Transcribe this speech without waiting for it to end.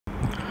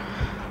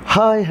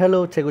Hi,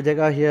 hello, Cikgu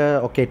Jega here.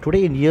 Okay,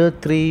 today in year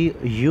 3,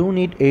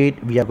 unit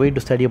 8, we are going to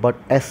study about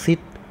acid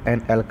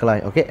and alkali.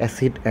 Okay,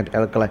 acid and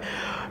alkali.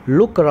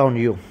 Look around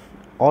you.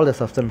 All the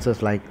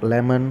substances like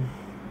lemon,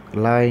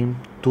 lime,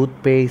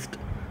 toothpaste,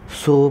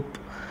 soap,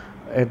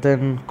 and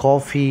then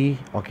coffee.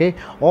 Okay,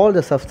 all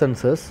the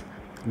substances,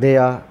 they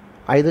are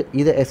either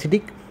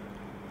acidic,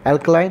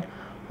 alkaline,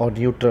 or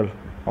neutral.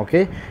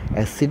 Okay,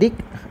 acidic,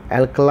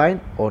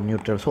 alkaline, or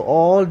neutral. So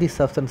all these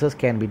substances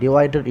can be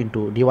divided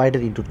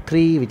into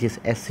three, which is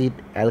acid,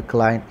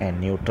 alkaline,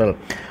 and neutral.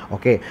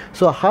 Okay,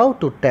 so how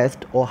to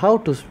test or how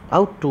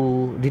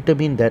to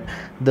determine that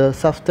the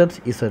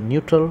substance is a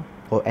neutral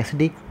or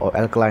acidic or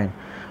alkaline?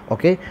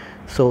 Okay,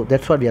 so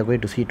that's what we are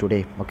going to see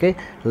today. Okay,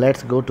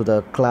 let's go to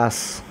the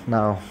class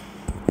now.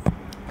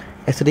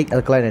 Acidic,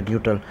 alkaline, and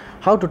neutral.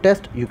 How to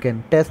test? You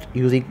can test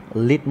using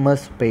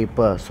litmus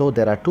paper. So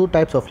there are two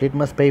types of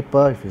litmus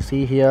paper. If you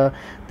see here,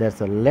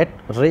 there's a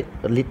red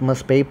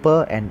litmus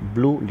paper and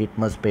blue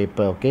litmus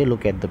paper. Okay,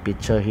 look at the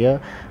picture here.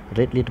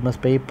 Red litmus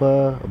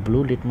paper,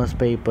 blue litmus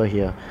paper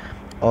here.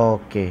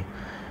 Okay,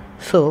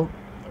 so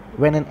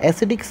when an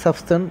acidic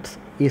substance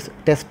is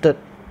tested,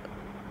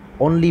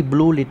 only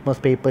blue litmus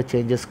paper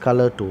changes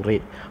color to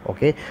red.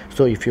 Okay,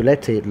 so if you,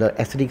 let's say, the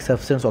acidic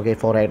substance, okay,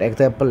 for an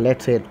example,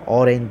 let's say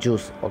orange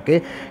juice.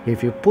 Okay,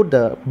 if you put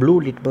the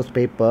blue litmus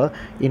paper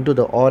into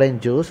the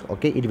orange juice,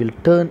 okay, it will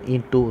turn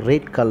into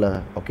red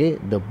color. Okay,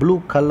 the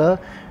blue color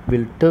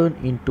will turn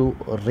into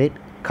red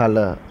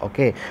color.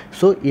 Okay,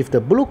 so if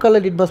the blue color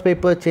litmus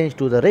paper change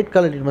to the red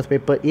color litmus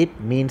paper, it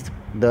means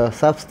the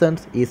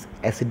substance is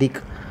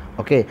acidic.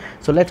 Okay,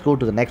 so let's go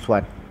to the next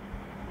one.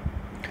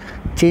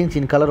 Change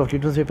in color of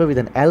litmus paper with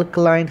an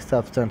alkaline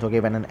substance. Okay,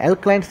 when an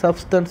alkaline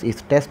substance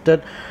is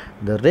tested,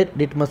 the red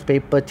litmus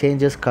paper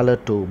changes color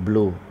to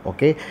blue.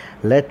 Okay,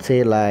 let's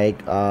say like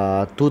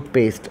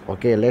toothpaste.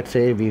 Okay, let's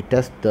say we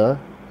test the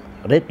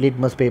red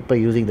litmus paper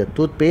using the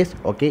toothpaste.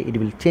 Okay, it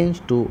will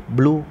change to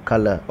blue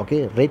color.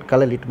 Okay, red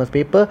color litmus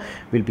paper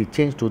will be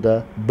changed to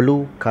the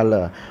blue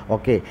color.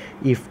 Okay,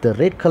 if the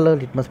red color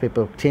litmus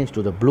paper change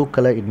to the blue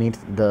color, it means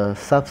the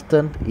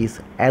substance is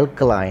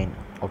alkaline.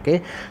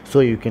 Okay, so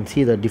you can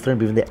see the difference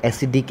between the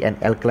acidic and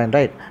alkaline,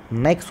 right?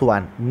 Next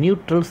one,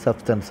 neutral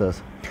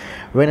substances.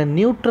 When a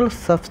neutral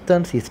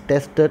substance is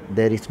tested,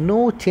 there is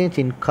no change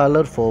in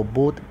color for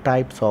both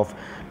types of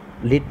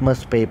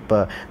litmus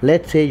paper.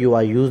 Let's say you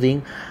are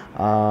using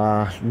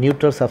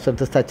neutral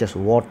substances such as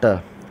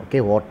water.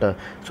 Okay, water.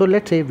 So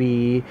let's say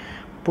we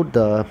put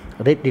the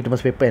red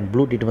litmus paper and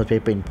blue litmus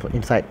paper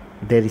inside.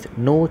 There is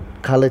no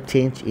color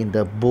change in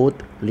the both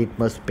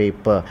litmus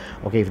paper.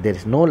 Okay, if there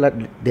is no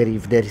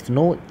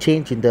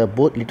change in the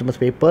both litmus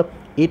paper,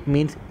 it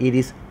means it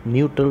is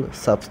neutral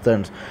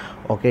substance.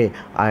 Okay,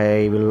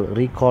 I will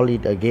recall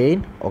it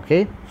again.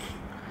 Okay,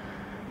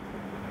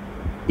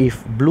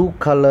 if blue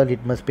color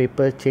litmus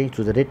paper change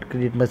to the red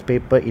litmus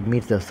paper, it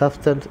means the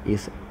substance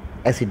is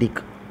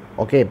acidic.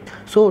 Okay,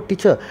 so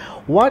teacher,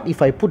 what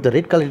if I put the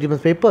red color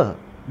litmus paper?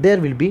 There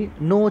will be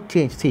no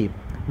change. See,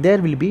 there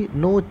will be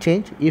no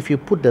change if you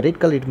put the red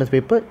color litmus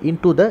paper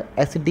into the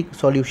acidic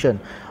solution.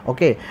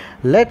 Okay,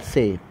 let's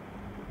say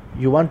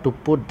you want to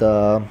put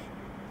the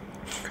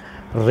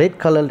red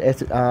color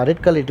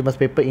litmus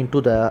paper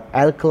into the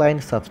alkaline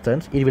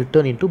substance, it will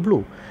turn into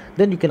blue.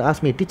 Then you can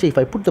ask me, teacher, if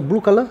I put the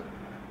blue color,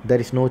 there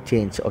is no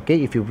change.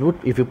 Okay, if you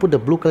put the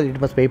blue color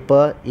litmus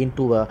paper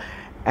into a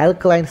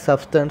alkaline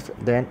substance,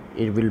 then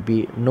it will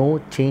be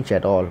no change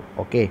at all.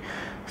 Okay,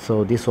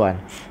 so this one.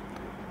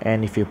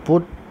 And if you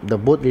put the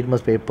both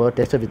litmus paper,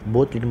 tested with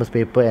both litmus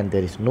paper, and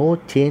there is no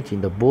change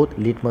in the both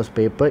litmus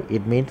paper,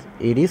 it means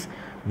it is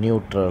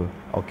neutral.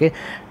 Okay,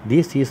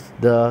 this is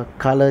the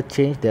color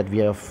change that we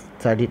have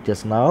studied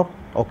just now.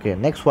 Okay,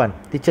 next one,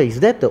 teacher, is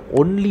that the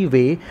only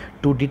way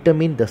to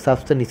determine the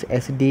substance is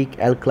acidic,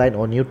 alkaline,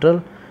 or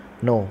neutral?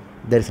 No,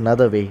 there is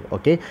another way.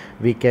 Okay,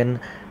 we can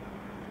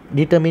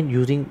determine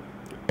using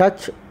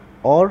touch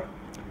or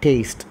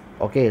taste.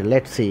 Okay,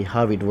 let's see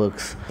how it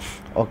works.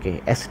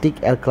 Okay,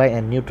 acidic, alkaline,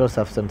 and neutral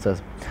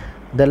substances.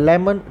 The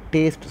lemon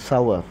tastes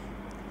sour.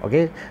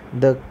 Okay,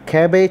 the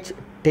cabbage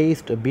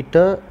tastes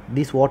bitter.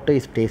 This water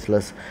is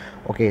tasteless.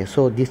 Okay,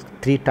 so these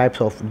three types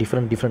of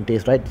different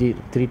taste, right?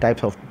 Three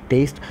types of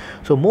taste.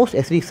 So most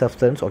acidic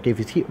substance, okay, if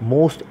you see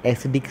most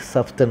acidic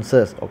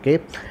substances, okay,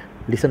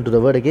 listen to the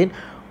word again,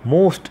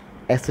 most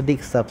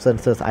acidic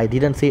substances. I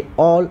didn't say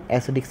all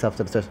acidic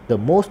substances. The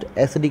most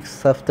acidic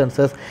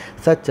substances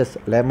such as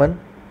lemon,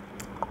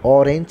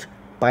 orange,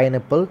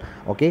 pineapple,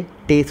 okay,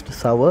 taste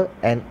sour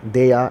and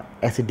they are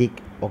acidic.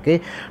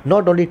 Okay,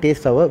 not only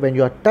taste sour, when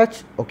you are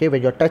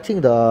touching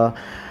the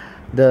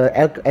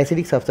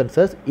acidic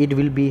substances, it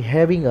will be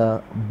having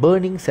a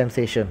burning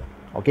sensation.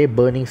 Okay,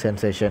 burning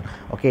sensation.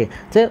 Okay,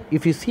 so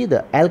if you see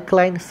the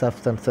alkaline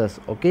substances,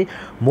 okay,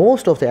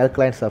 most of the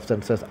alkaline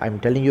substances, I'm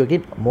telling you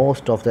again,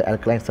 most of the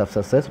alkaline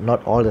substances,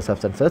 not all the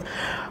substances,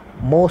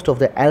 most of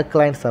the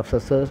alkaline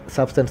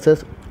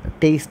substances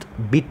taste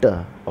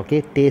bitter.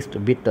 Okay,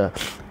 taste bitter,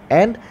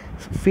 and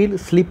feel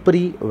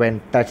slippery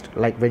when touched,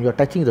 like when you're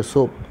touching the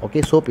soap.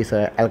 Okay, soap is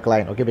a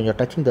alkaline. Okay, when you're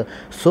touching the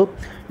soap,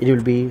 it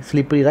will be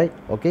slippery, right?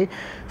 Okay,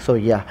 so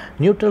yeah,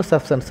 neutral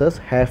substances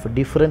have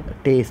different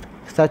taste,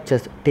 such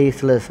as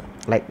tasteless,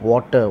 like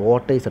water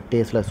is a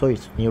tasteless, so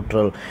it's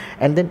neutral.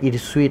 And then it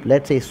is sweet,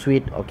 let's say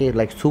sweet, okay,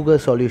 like sugar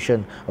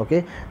solution.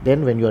 Okay,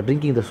 then when you are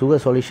drinking the sugar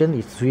solution,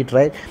 it's sweet,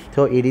 right?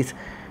 So it is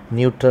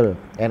neutral.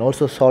 And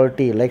also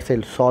salty, like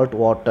say salt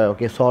water,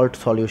 okay, salt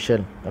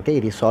solution, okay,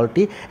 it is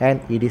salty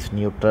and it is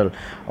neutral.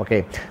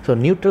 Okay, so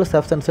neutral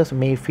substances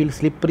may feel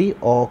slippery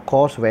or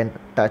coarse when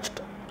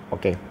touched.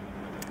 Okay,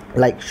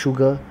 like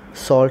sugar,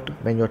 salt,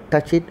 when you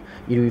touch it,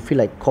 it will feel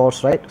like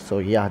coarse, right? So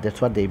yeah,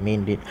 that's what they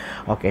mean it.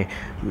 Okay,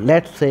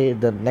 let's say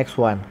the next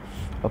one.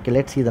 Okay,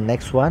 let's see the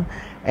next one.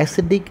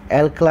 Acidic,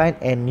 alkaline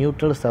and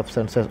neutral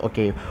substances.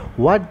 Okay,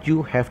 what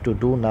you have to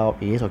do now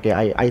is, okay,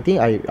 I think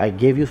I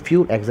gave you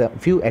few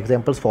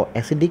examples for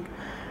acidic,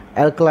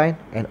 alkaline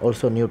and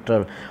also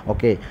neutral.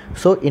 Okay,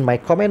 so in my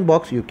comment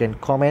box you can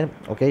comment,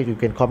 okay, you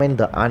can comment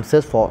the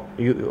answers for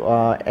you,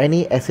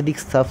 any acidic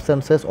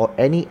substances or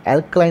any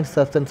alkaline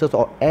substances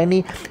or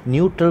any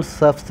neutral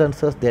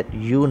substances that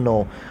you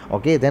know.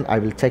 Okay, then I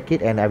will check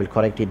it and I will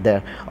correct it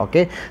there.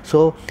 Okay,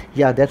 so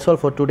yeah, that's all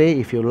for today.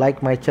 If you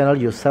like my channel,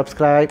 you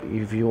subscribe.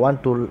 If you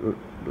want to,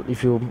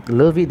 if you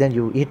love it, then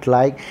you hit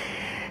like.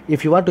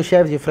 If you want to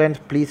share with your friends,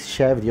 please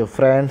share with your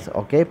friends.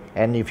 Okay,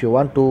 and if you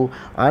want to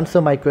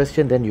answer my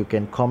question, then you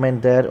can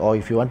comment there, or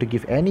if you want to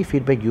give any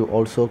feedback, you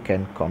also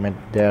can comment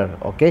there.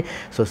 Okay,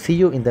 so see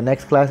you in the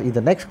next class. In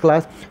the next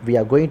class, we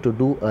are going to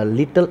do a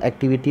little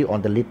activity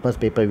on the litmus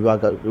paper.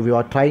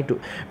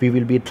 We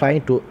will be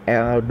trying to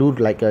do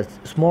like a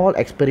small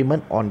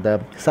experiment on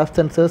the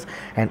substances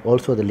and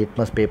also the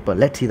litmus paper.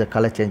 Let's see the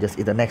color changes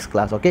in the next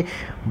class. Okay,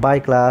 bye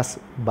class,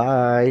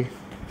 bye.